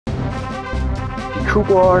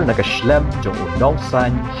Kubor nakaslem jong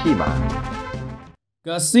unongsan Hima.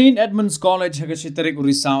 Kasin Edmund'S College hagashitarik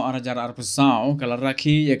urisao arajar arpusao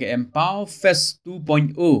kalaraki yake Empowerfest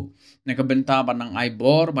 2.0 nakabenta ba ng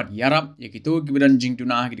Ibor bat Ïarap yakito gibidan jing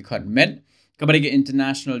Duna Dkhot med kabariga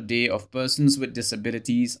International Day of Persons with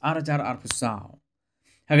Disabilities arajar arpusao.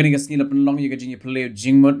 Hagani gasnila Pynlong yake jing play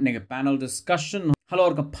jingmot nega panel discussion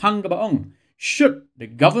halor ka pang baong. Should the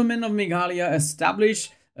government of Meghalaya establish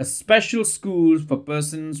a special school for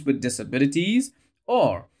persons with disabilities,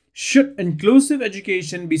 or should inclusive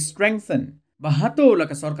education be strengthened? Bahato la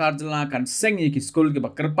ka sarkar jala kan sengye ki school ke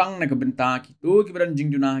bakarpang na kabenta ki to ki baran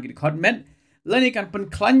jing Duna ki Dkhot met lani kan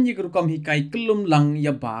penklan ye rukom hikai kelum lang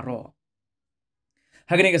ya baro.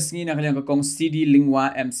 Hagani gasni na kalyang kong CD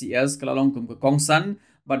Lingua MCS kalalong kum kongsan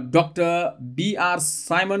but Dr. B.R.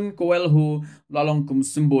 Simon Coelho lalong kum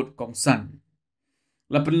sumbot kongsan.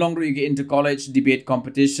 La Pynlong ige inter college debate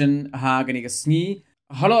competition hagani gasni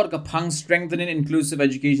halor ka pang strengthening inclusive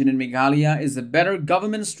education in Meghalaya is a better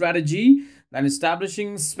government strategy than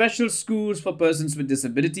establishing special schools for persons with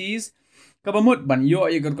disabilities. Kabamut banyo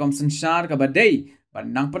ay gurkom sanshar kabaday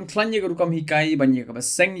ban nang panklan ye gurkom hikai banyo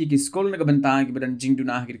kabaseng ye ki school na kabanta ki badan jing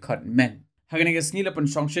Duna Dkhot men. Hagani gasni la pan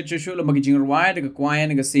songshit shushu la magijing rwaya de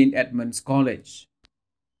kwaya na St. Edmund'S College.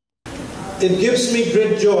 It gives me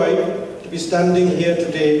great joy to be standing here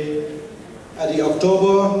today at the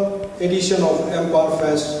October edition of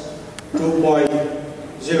Empowerfest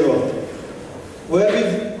 2.0, where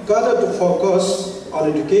we've gathered to focus on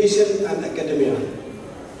education and academia.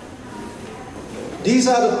 These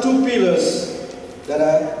are the two pillars that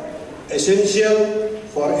are essential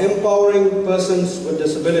for empowering persons with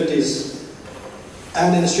disabilities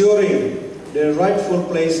and ensuring their rightful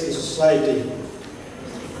place in society.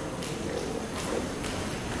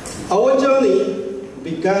 Our journey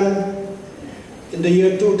began in the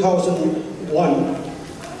year 2001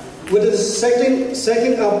 with the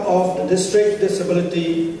setting up of the District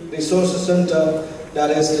Disability Resources Center,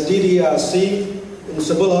 that is the DDRC, in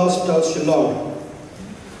Civil Hospital, Shillong,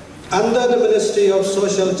 under the Ministry of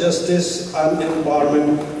Social Justice and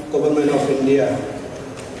Empowerment, Government of India.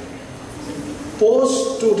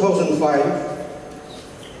 Post 2005,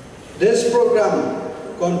 this program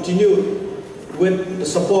continued with the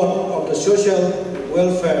support of the Social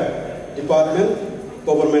Welfare Department,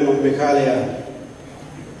 Government of Meghalaya.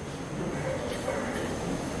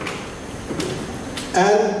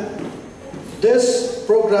 And this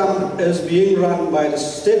program is being run by the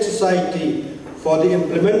State Society for the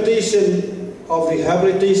Implementation of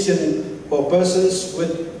Rehabilitation for Persons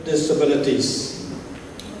with Disabilities.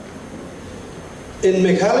 In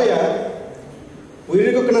Meghalaya, we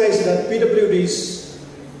recognize that PWDs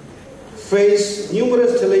face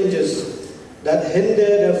numerous challenges that hinder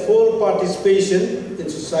their full participation in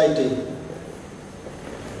society.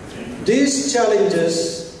 These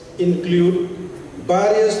challenges include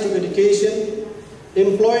barriers to education,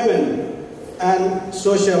 employment, and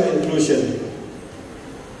social inclusion.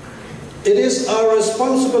 It is our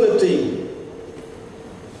responsibility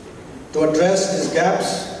to address these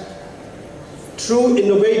gaps through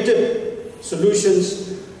innovative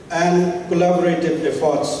solutions and collaborative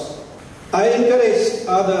efforts. I encourage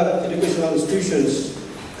other educational institutions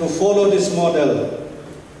to follow this model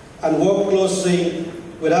and work closely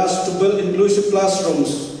with us to build inclusive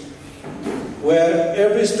classrooms where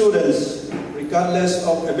every student, regardless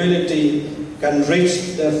of ability, can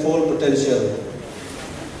reach their full potential.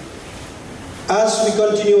 As we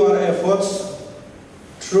continue our efforts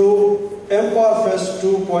through Empowerfest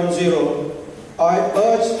 2.0, I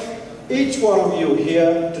urge each one of you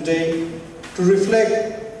here today to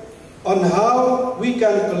reflect on how we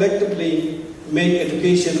can collectively make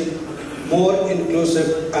education more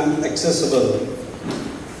inclusive and accessible.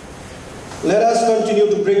 Let us continue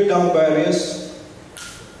to break down barriers,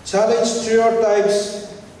 challenge stereotypes,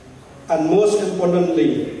 and most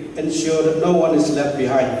importantly, ensure that no one is left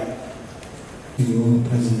behind. You all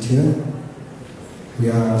present here. We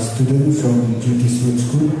are students from Jyoti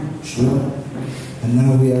School, Shillong, and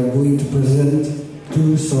now we are going to present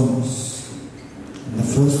two songs. The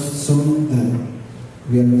first song that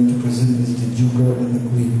we are going to present is The Joker and the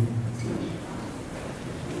Queen.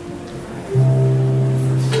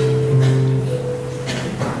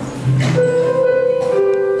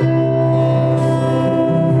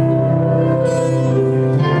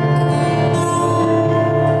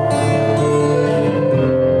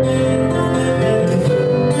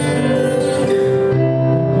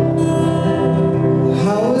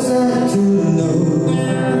 How was I to know?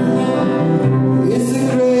 It's a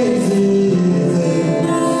crazy thing.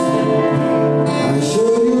 I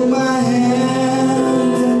show you my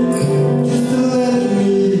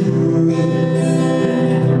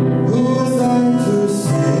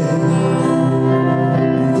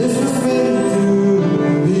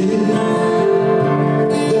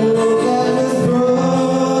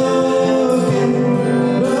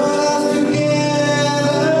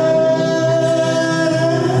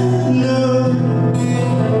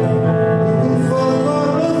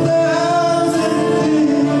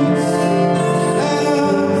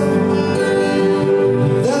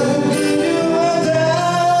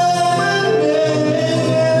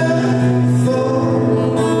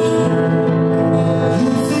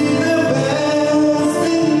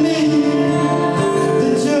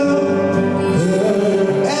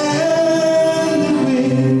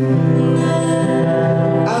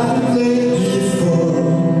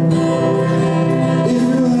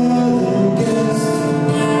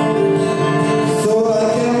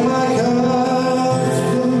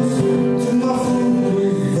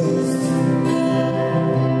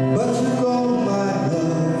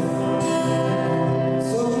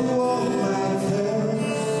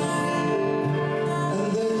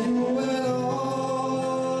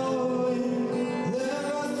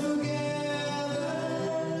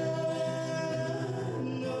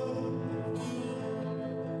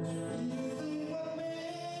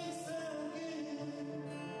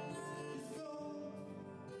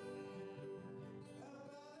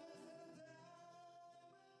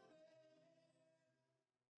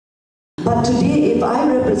But today, if I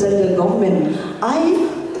represent the government, I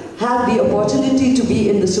had the opportunity to be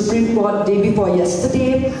in the Supreme Court day before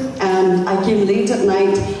yesterday, and I came late at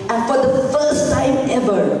night, and for the first time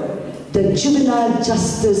ever, the Juvenile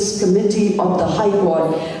Justice Committee of the High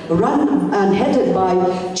Court, run and headed by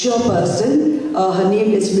chairperson, her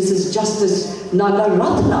name is Mrs. Justice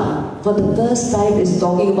Nagaratna, for the first time is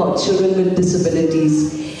talking about children with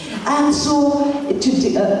disabilities. And so, in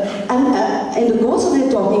the course of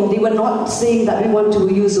their talking, they were not saying that we want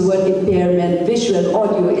to use the word impairment, visual,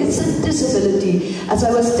 audio. It's a disability. As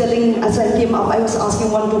I came up, I was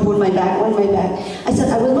asking one to hold my back, I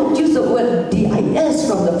said, I will not use the word DIS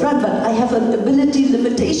from the front, but I have an ability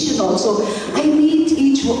limitation also. We need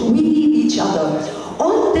each other.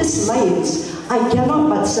 On these lines, I cannot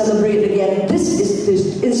but celebrate again this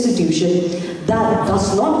institution that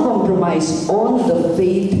does not compromise on the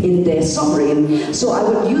faith in their sovereign. So I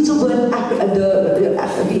would use the word, the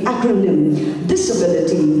acronym,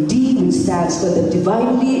 disability. D, which stands for the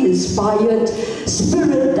divinely inspired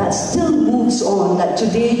spirit that still moves on, that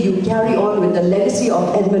today you carry on with the legacy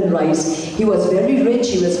of Edmund Rice. He was very rich,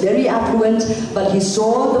 he was very affluent, but he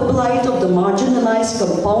saw the plight of the marginalized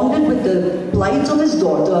compounded with the plight of his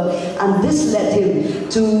daughter, and this led him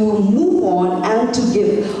to move on and to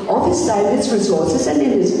give of his time, his resources, and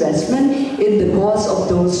in his investment in the cause of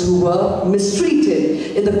those who were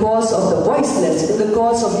mistreated, in the cause of the voiceless, in the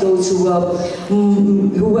cause of those who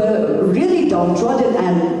were really downtrodden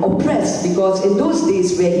and oppressed, because in those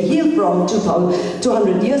days where he hailed from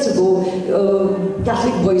 200 years ago,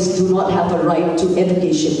 Catholic boys do not have a right to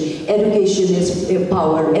education. Education is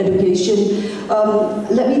power. Education,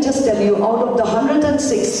 let me just tell you, out of the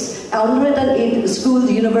 108 schools,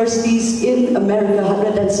 universities in America,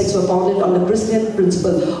 106 were founded on the Christian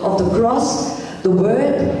principle of the cross, the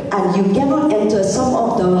word, and you cannot enter some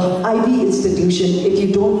of the Ivy institution if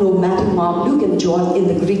you don't know Matthew, Mark, Luke, and John in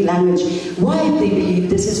the Greek language. Why they believe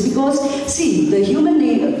this is because, see, the human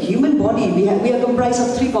body, we are comprised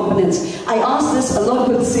of 3 components. I ask this, a lot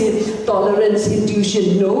will say tolerance,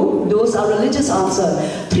 intuition. No, those are religious answer.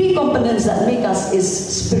 3 components that make us is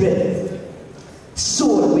spirit,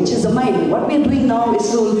 soul, which is the mind. What we are doing now is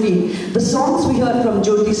soul feed. The songs we heard from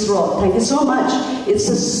Jyoti's Rock, thank you so much, it's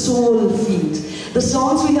a soul feed. The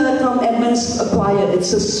songs we heard from Edmund'S choir,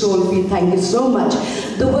 it's a soul feed, thank you so much.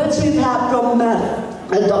 The words we've had from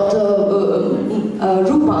Dr.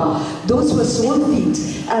 Rupa, those were soul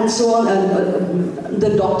feeds, and so on, and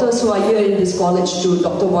the doctors who are here in this college too,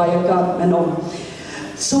 Dr. Vayaka and all.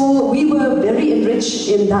 So we were very enriched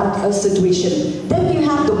in that situation. Then you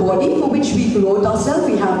have the body for which we clothe ourselves.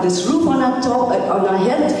 We have this roof on our top, on our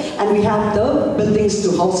head, and we have the buildings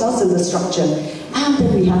to house us in the structure. And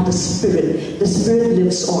then we have the spirit. The spirit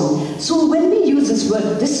lives on. So when we use this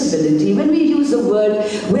word disability, when we use the word,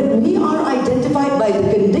 when we are identified by the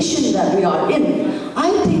condition that we are in,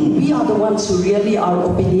 I think we are the ones who really are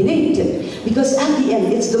opinionated. Because at the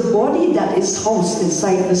end, it's the body that is housed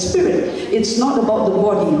inside the spirit. It's not about the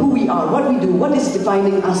body, who we are, what we do, what is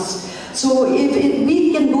defining us. So if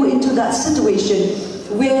we can go into that situation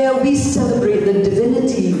where we celebrate the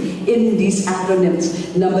divinity in these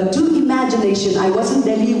acronyms. Number 2, imagination. I was in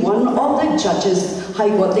Delhi, one of the judges, High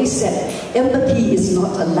Court, they said, empathy is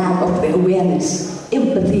not a lack of awareness.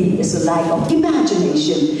 Empathy is a lack of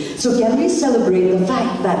imagination. So can we celebrate the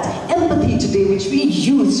fact that empathy today, which we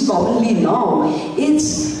use commonly now,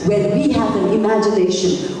 it's when we have an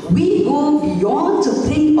imagination. We go beyond to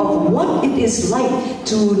think of what it is like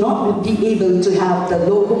to not be able to have the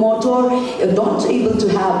locomotor, not able to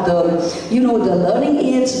have the, the learning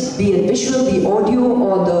aids, be it visual, the audio,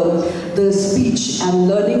 or the speech and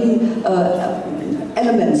learning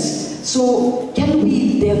elements. So can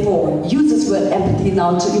we therefore use this word empathy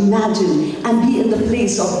now to imagine and be in the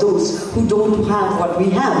place of those who don't have what we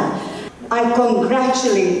have? I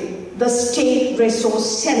congratulate the State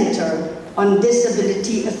Resource Center on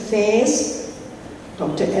Disability Affairs,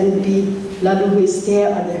 Dr. N.P. Ladu, who is there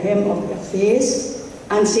at the helm of affairs,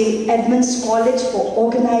 and St. Edmund'S College for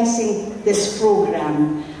organizing this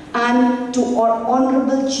program, and to our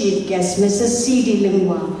Honorable Chief Guest, Mrs. C.D.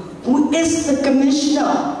 Lingwa, who is the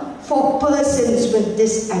Commissioner for persons with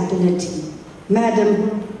disability.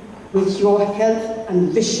 Madam, with your help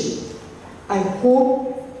and vision, I hope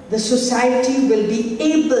the society will be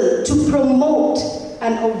able to promote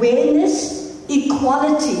an awareness,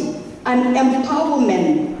 equality, and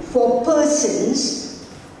empowerment for persons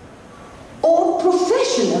or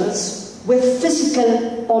professionals with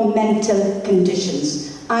physical or mental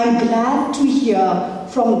conditions. I'm glad to hear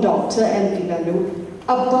from Dr. N.P.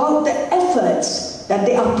 about the efforts that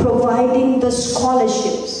they are providing the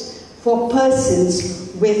scholarships for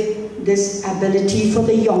persons with disability for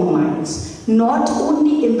the young minds, not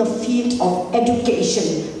only in the field of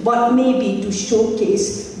education, but maybe to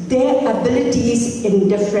showcase their abilities in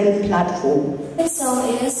different platforms. The song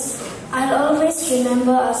is I'll Always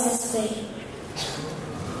Remember Us This Way.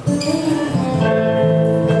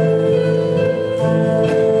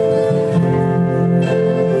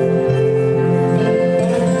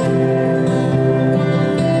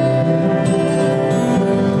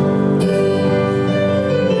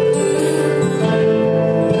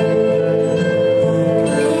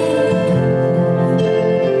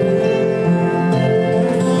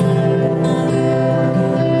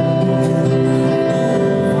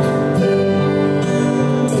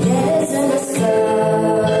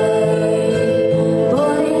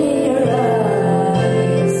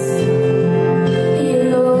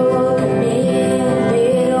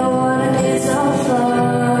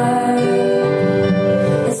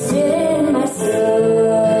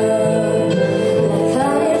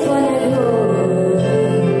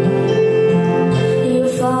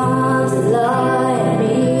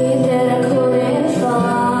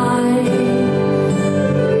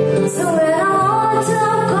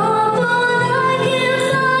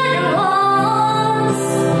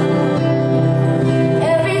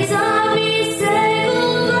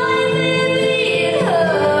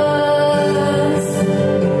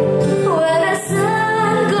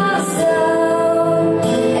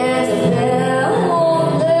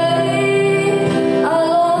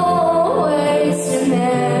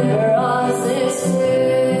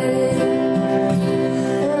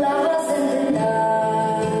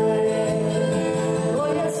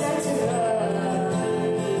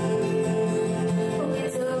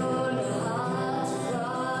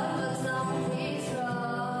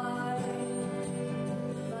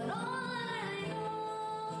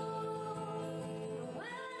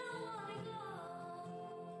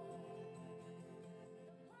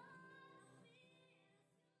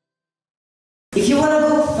 If you want to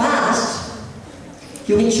go fast,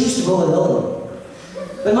 you can choose to go alone.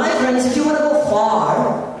 But my friends, if you want to go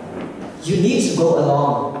far, you need to go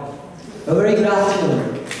along. A very good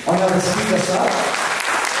afternoon, honorable speaker, sir.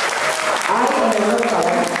 I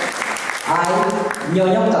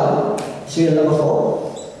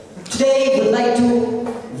today would like to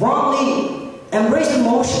warmly embrace the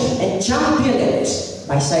motion and champion it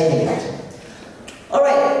by citing it.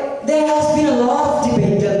 Alright, there has been a lot of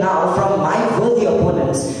debate till now from my worthy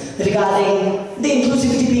opponents regarding the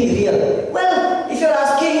inclusivity being real. Well, if you're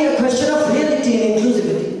asking a question of reality and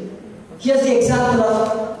inclusivity, here's the example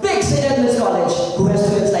of big St. Edmund'S College who has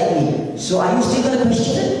students like me. So are you still going to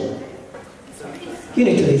question it? You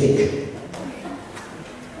need to rethink.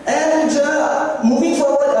 And moving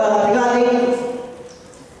forward regarding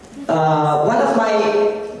one of my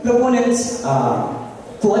proponents'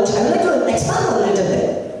 quote, I would like to expand a little bit.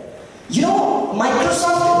 You know,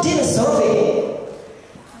 Microsoft did a survey,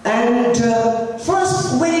 and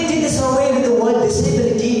first when it did the survey with the word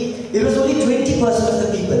disability, it was only 20% of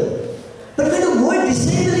the people. But when the word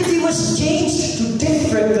disability was changed to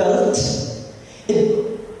difficult,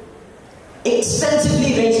 it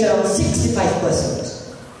extensively ranged around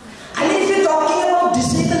 65%. I mean, if you're talking about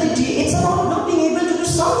disability, it's about not being able to do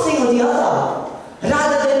something or the other,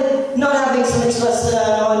 rather than not having some extra,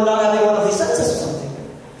 or not having one of the senses or something.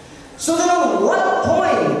 So then at what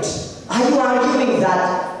point are you arguing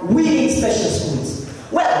that we need special schools?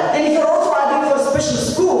 Well, and if you're also arguing for special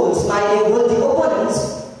schools, my worthy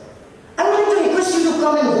opponents, I would like to request you to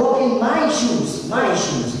come and walk in my shoes,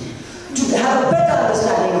 to have a better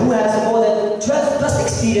understanding who has more than 12 plus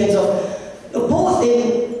experience of both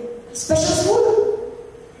in special school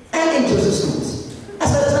and inclusive schools, as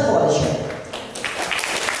well as my college share.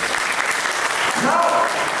 Now,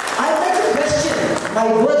 I would like to question my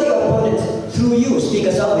worthy opponent through you,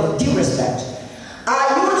 Speaker Sir, with due respect. Are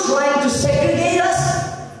you trying to segregate us?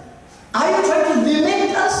 Are you trying to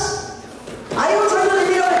limit us? Are you trying to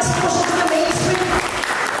limit our exposure to the mainstream?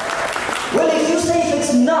 Well, if you say if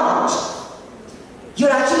it's not, you're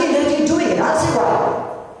actually directly doing it. I'll say why.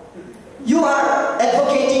 You are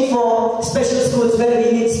advocating for special schools where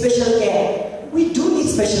we need special care. We do need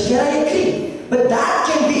special care, I agree. But that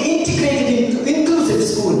can be integrated into inclusive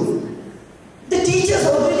school. The teachers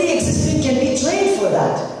already existing can be trained for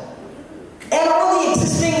that. And all the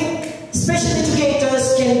existing special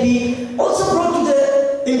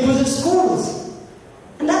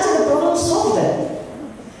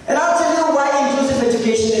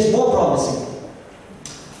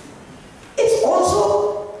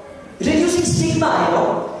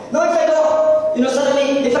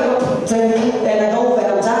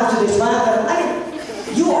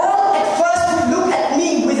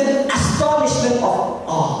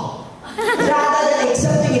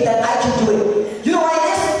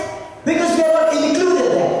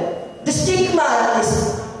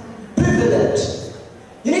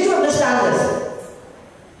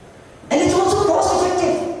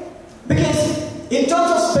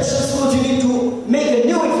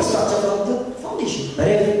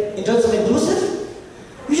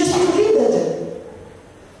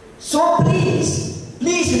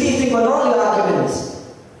sleep on all your arguments.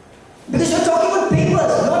 Because you're talking on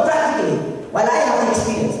papers, not practically. While I have the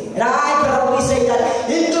experience. And I proudly say that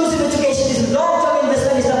inclusive education is long-term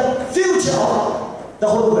investment, is the future of the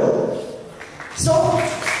whole world. So,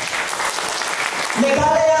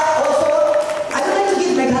 Meghalaya also, I would like to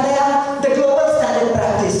give Meghalaya the global standard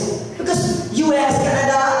practice. Because US,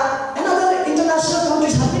 Canada, and other international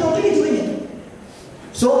countries have been already doing it.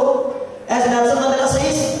 So, as Nelson Mandela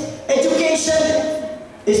says, education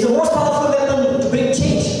is the most powerful weapon to bring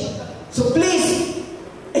change. So please,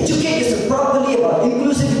 educate yourself properly about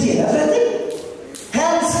inclusivity and everything.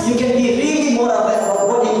 Hence, you can be really more aware of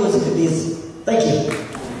what inclusivity is. Thank you.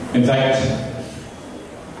 In fact,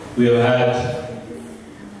 we have had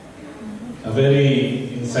a very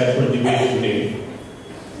insightful debate today.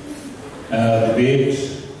 A debate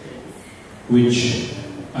which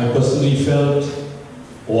I personally felt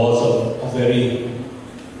was of a very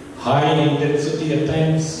high intensity at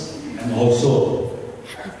times, and also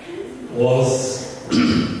was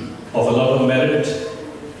of a lot of merit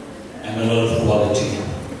and a lot of quality.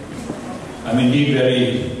 I'm indeed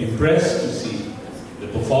very impressed to see the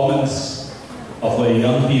performance of our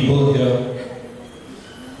young people here.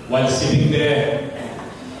 While sitting there,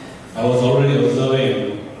 I was already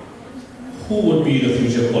observing who would be the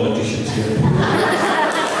future politicians here.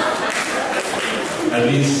 At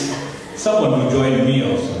least someone who joined me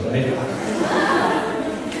also, right?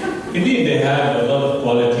 Indeed, they have a lot of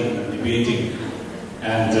quality in debating,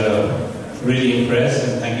 and really impressed,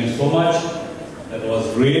 and thank you so much. That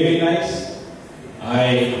was really nice.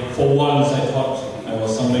 For once, I thought I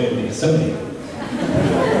was somewhere in the assembly.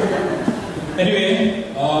 Anyway,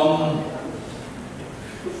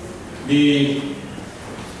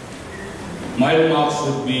 my remarks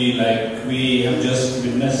would be like, we have just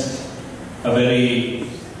witnessed a very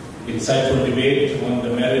insightful debate on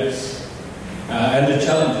the merits and the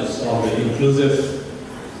challenges of the inclusive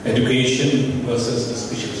education versus the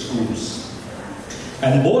special schools.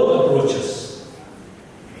 And both approaches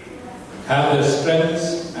have their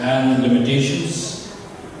strengths and limitations,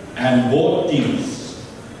 and both teams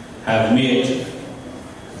have made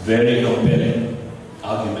very compelling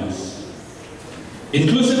arguments.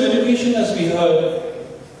 Inclusive education, as we heard,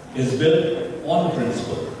 is built on the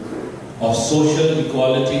principle of social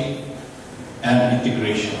equality and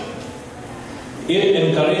integration. It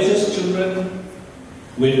encourages children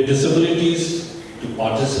with disabilities to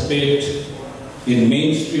participate in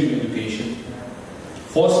mainstream education,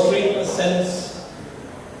 fostering a sense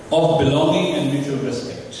of belonging and mutual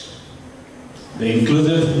respect. The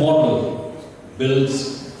inclusive model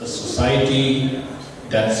builds a society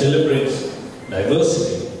that celebrates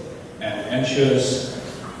diversity and ensures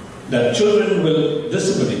that children with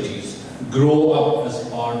disabilities grow up as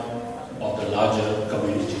part of the larger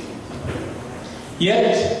community.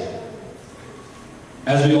 Yet,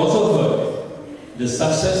 as we also heard, the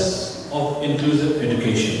success of inclusive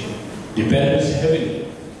education depends heavily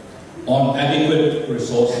on adequate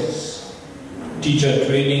resources, teacher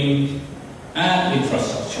training, and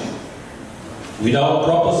infrastructure. Without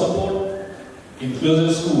proper support,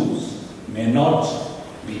 inclusive schools may not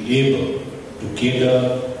be able to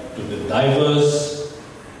cater to the diverse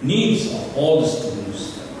needs of all the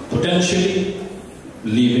students, potentially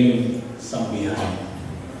leaving some behind.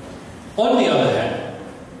 On the other hand,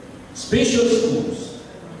 special schools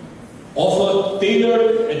offer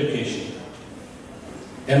tailored education,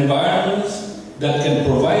 environments that can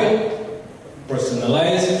provide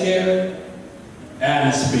personalized care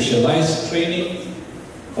and specialized training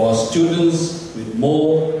for students with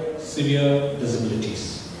more severe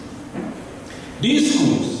disabilities. These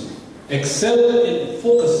schools excel in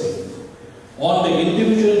focusing on the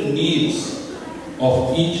individual needs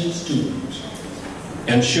of each student,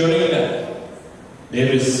 ensuring that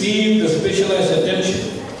they receive the specialized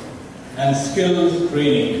attention and skills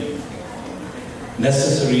training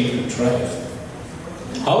necessary to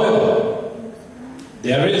thrive. However,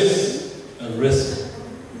 there is a risk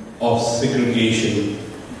of segregation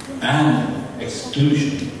and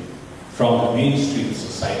exclusion from the mainstream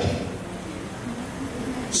society.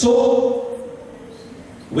 So,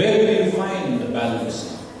 where do you find the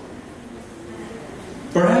balance?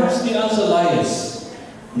 Perhaps the answer lies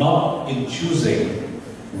not in choosing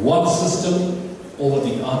one system over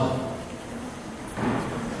the other,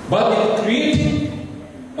 but in creating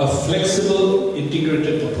a flexible,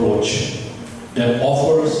 integrated approach that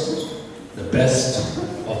offers the best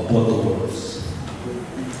of both the worlds.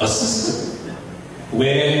 A system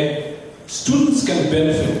where students can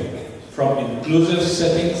benefit from inclusive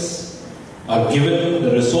settings, are given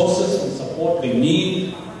the resources and support they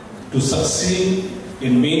need to succeed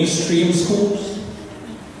in mainstream schools,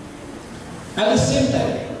 At the same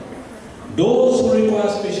time, those who require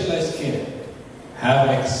specialized care have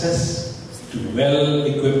access to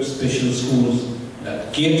well-equipped special schools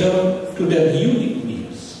that cater to their unique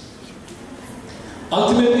needs.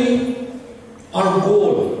 Ultimately, our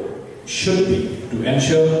goal should be to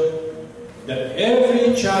ensure that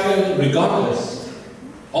every child, regardless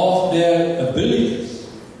of their abilities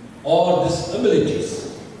or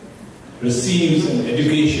disabilities, receives an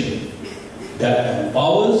education that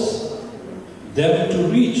empowers them to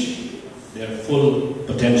reach their full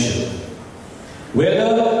potential,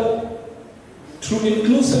 whether through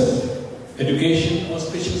inclusive education or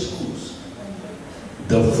special schools.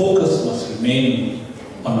 The focus must remain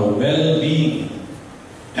on the well-being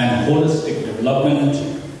and holistic development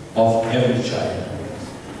of every child.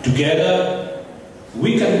 Together,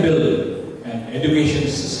 we can build an education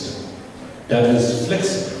system that is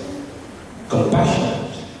flexible,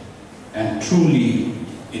 compassionate, and truly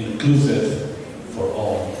inclusive for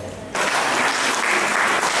all.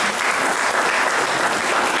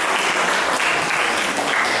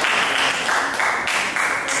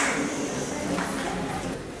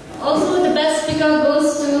 Also, the best speaker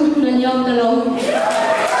goes to Nanyang Kalong.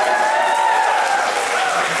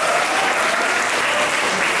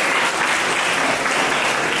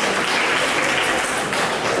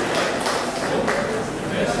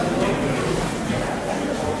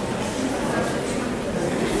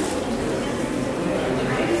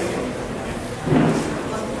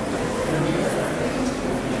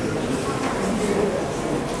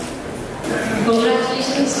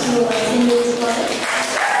 Congratulations to Empowerfest College.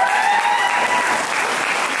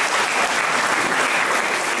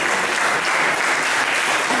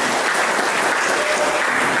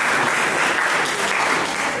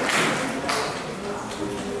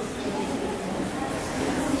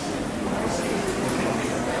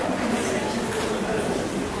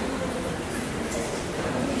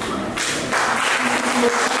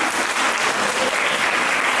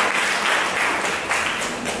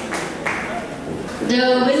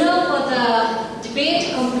 The winner for the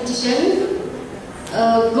debate competition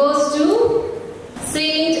goes to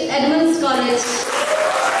St. Edmund'S College.